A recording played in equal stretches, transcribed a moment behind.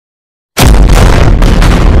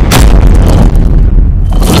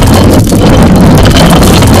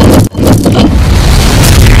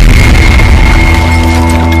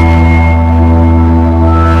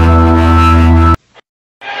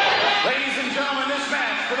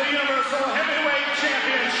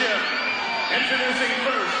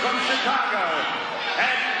from Chicago.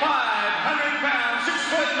 At 500 pounds,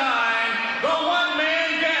 6'9", the one-man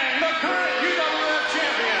gang, the current UWF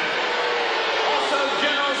champion. Also,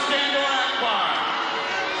 General Skandor Akbar.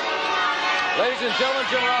 Ladies and gentlemen,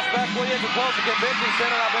 Jim Ross back with you at the Tulsa Convention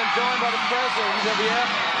Center. I've been joined by the president of UWF,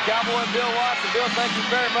 Cowboy Bill Watson. Bill, thank you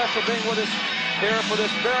very much for being with us here for this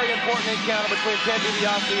very important encounter between Ted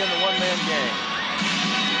Dibiase and the one-man gang.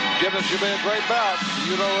 Jim, this should be a great bout.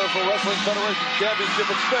 The Universal Wrestling Federation Championship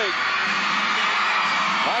at stake.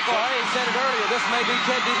 Michael Hayes said it earlier, this may be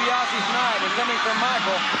Ted Dibiase's night. And coming from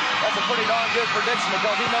Michael, that's a pretty darn good prediction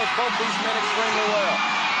because he knows both these men extremely well.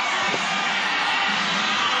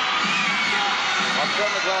 I'm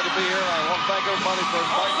certainly glad to be here, and I want to thank everybody for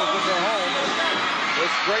inviting us in their home.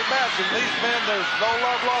 It's a great match, and these men, there's no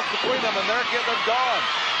love lost between them, and they're getting it going.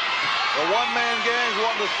 The one-man gang's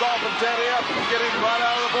wanting to soften Teddy up and get him right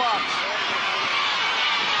out of the blocks.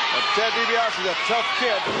 But Ted Dibiase's a tough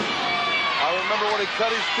kid. I remember when he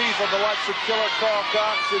cut his teeth on the likes of Killer Carl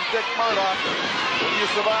Cox and Dick Murdoch. When you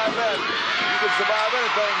survive that, you can survive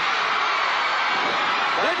anything.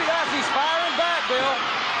 Dibiase's firing back, Bill.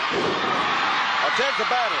 Ted's a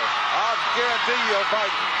battler. I'll guarantee you a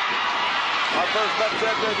fight. I first met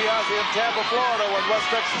Ted Dibiase in Tampa, Florida when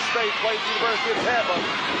West Texas State played the University of Tampa.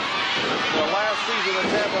 The last season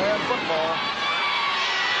that Tampa had football.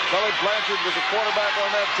 Tully Blanchard was the quarterback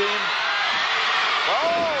on that team.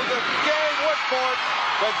 Oh, the gang went for it.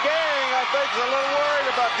 The gang, I think, is a little worried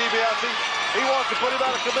about Dibiase. He wants to put him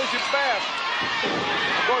out of commission fast.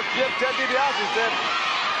 Of course, Ted Dibiase said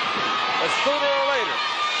that sooner or later,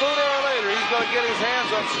 he's going to get his hands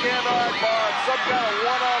on Skandor Akbar in some kind of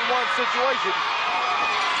one-on-one situation.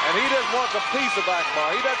 And he doesn't want a piece of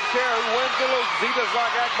Akbar. He doesn't care who wins or loses. He doesn't like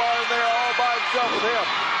Akbar in there all by himself with him.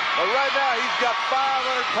 But right now, he's got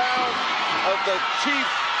 500 pounds of the chief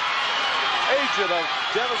agent of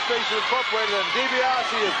Devastation Incorporated, and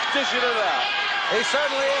Dibiase is dishing it out. He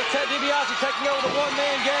certainly is. Ted Dibiase taking over the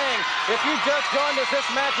one-man gang. If you just joined us, this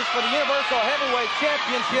match is for the Universal Heavyweight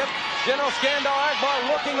Championship. General Skandor Akbar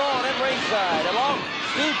looking on at ringside. Along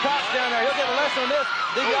Steve Cox down there. He'll get a lesson on this.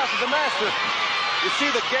 Dibiase is the master. You see,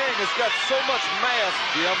 the gang has got so much mass,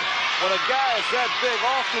 Jim. When a guy is that big,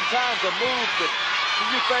 oftentimes a move that to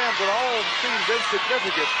you fans at home seems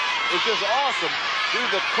insignificant is just awesome due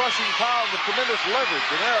to the crushing power and the tremendous leverage.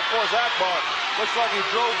 And there, of course, Akbar looks like he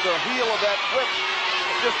drove the heel of that whip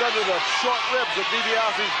just under the short ribs of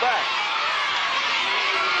Dibiase's back.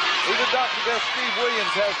 Even Dr. Death Steve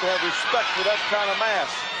Williams has to have respect for that kind of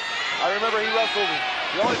mass. I remember he wrestled,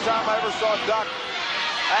 the only time I ever saw Doc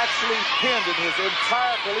actually pinned in his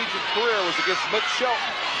entire collegiate career was against Mitch Shelton,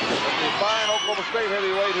 the fine Oklahoma State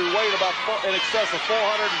heavyweight who weighed about in excess of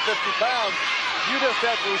 450 pounds. You just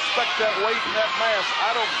have to respect that weight and that mass.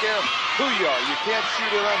 I don't care who you are. You can't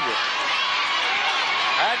shoot it under.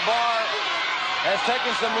 Akbar has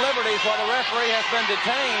taken some liberties while the referee has been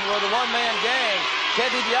detained with the one-man gang. Ted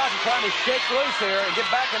Dibiase trying to shake loose here and get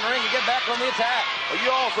back in the ring and get back on the attack. Well, you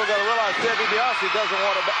also got to realize Ted Dibiase doesn't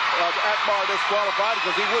want Akbar disqualified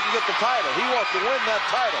because he wouldn't get the title. He wants to win that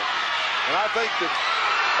title. And I think that,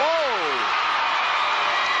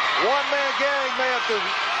 one-man gang may have to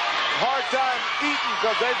hard time eating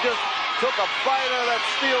because they just took a bite out of that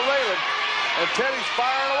steel railing. And Teddy's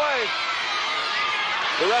firing away.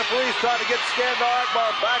 The referee's trying to get Skandor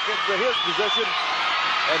Akbar back into his position.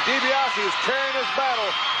 And Dibiase is carrying his battle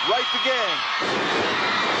right to gang.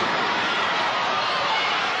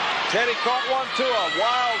 Teddy caught one too, a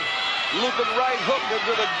wild looping right hook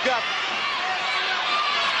into the gut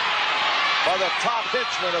by the top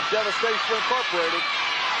henchman of Devastation Incorporated.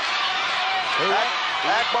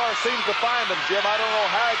 Akbar seems to find him, Jim. I don't know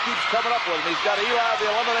how he keeps coming up with him. He's got Eli the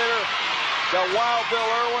Eliminator, got Wild Bill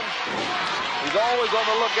Irwin. He's always on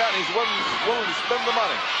the lookout, and he's willing to spend the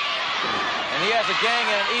money. And he has a gang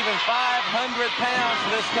and even 500 pounds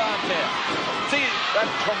for this contest. See, that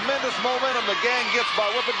tremendous momentum the gang gets by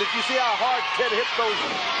whipping. Did you see how hard Ted hit those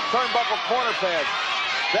turnbuckle corner pads?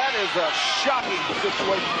 That is a shocking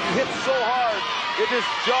situation. You hit so hard, it just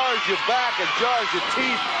jars your back and jars your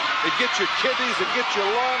teeth. It gets your kidneys, it gets your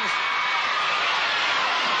lungs.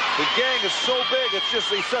 The gang is so big, it's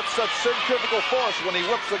just he sets such centrifugal force when he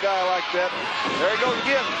whips a guy like that. There he goes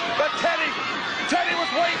again. But Teddy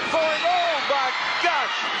was waiting for him. Oh, my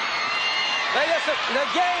gosh. The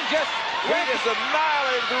gang just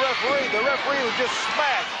annihilated the referee. The referee was just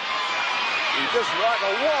smashed. He's just like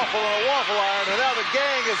a waffle on a waffle iron, and now the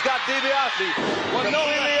gang has got Dibiase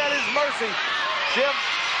completely at his mercy. Jim,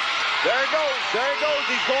 there he goes. There he goes.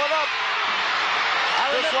 He's going up.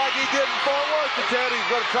 Just like he did in Fort Worth to Ted, he's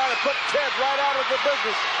going to try to put Ted right out of the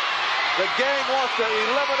business. The gang wants to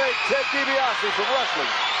eliminate Ted Dibiase from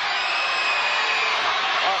wrestling.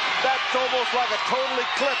 That's almost like a total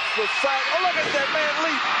eclipse. The side. Oh, look at that man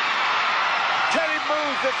leap. Teddy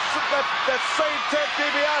moves. That same Ted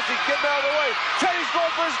Dibiase getting out of the way. Teddy's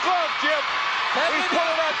going for his glove, Jim. He's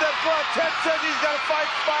pulling out that glove. Ted says he's got to fight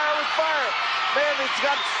fire with fire. Man, he's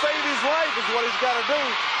got to save his life is what he's got to do.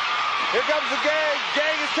 Here comes the gang.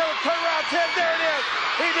 Gang is coming. Turn around, Ted. There it is.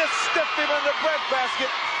 He just stiffed him in the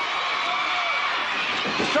breadbasket.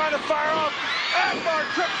 He's trying to fire off. Akbar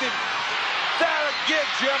tripped him. That again,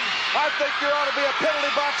 Jim. I think there ought to be a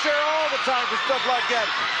penalty box there all the time for stuff like that.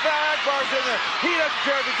 Now Akbar's in there. He doesn't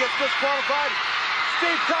care if he gets disqualified.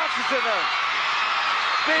 Steve Cox is in there.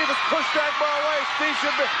 Steve has pushed Akbar away. Steve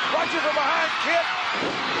should be watching from behind, kid.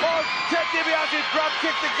 Oh, Ted Dibiase drop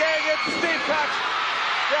kicked the gang into Steve Cox.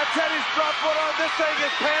 Yeah, Teddy's dropped one on this thing.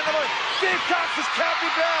 Is paying the money. Steve Cox is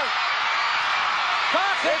counting down.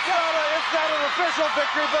 Cox, it's not an official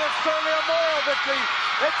victory, but it's certainly a moral victory.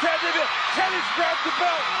 And Teddy's grabbed the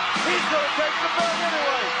belt. He's going to take the belt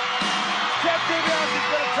anyway. Ted Dibiase's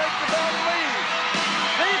going to take the belt and leave.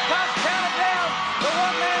 Steve Cox counted down. The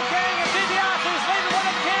one-man gang of Dibiase is leaving with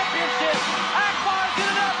a championship. Akbar's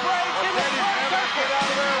in an uprace. Well, Teddy's never get out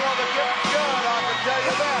of there while the get's good, I can tell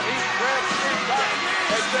you that. He's grabbed Steve Cox.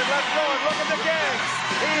 They said, let's go and look at the gang.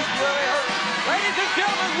 He's really hurt. Ladies and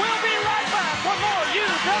gentlemen, we'll be right back for more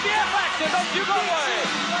UWF action. Don't you go away.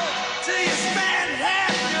 Till you spend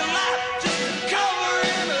half your life just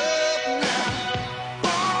covering up now.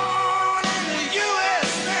 Born in the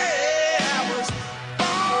USA, I was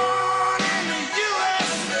born in the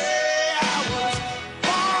USA. I was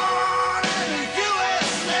born in the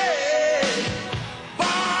USA.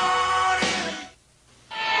 Born in the...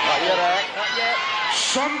 Not yet, Ak. Not yet.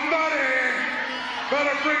 Somebody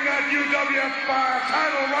better bring that UWF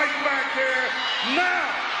title right back here now.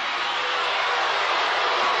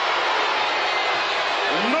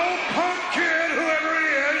 No punk kid, whoever he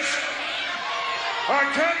is, or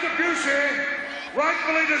Ted Dibiase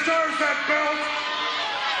rightfully deserves that belt.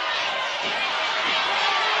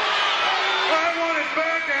 I want it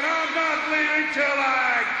back, and I'm not leaving till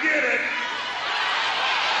I get it.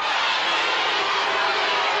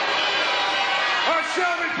 Or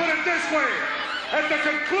shall we put it this way? At the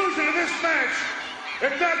conclusion of this match,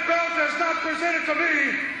 if that belt is not presented to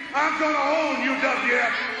me, I'm going to own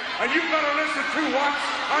UWF. And you better listen to what?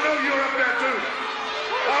 I know you're up there too.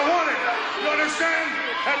 I want it. You understand?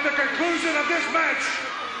 At the conclusion of this match,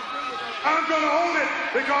 I'm going to own it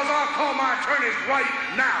because I'll call my attorneys right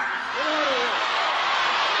now.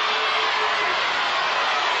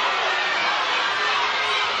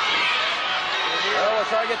 Well, we'll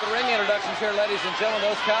try to get the ring introductions here, ladies and gentlemen.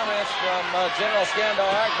 Those comments from General Skandar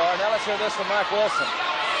Akbar. Now let's hear this from Mike Wilson.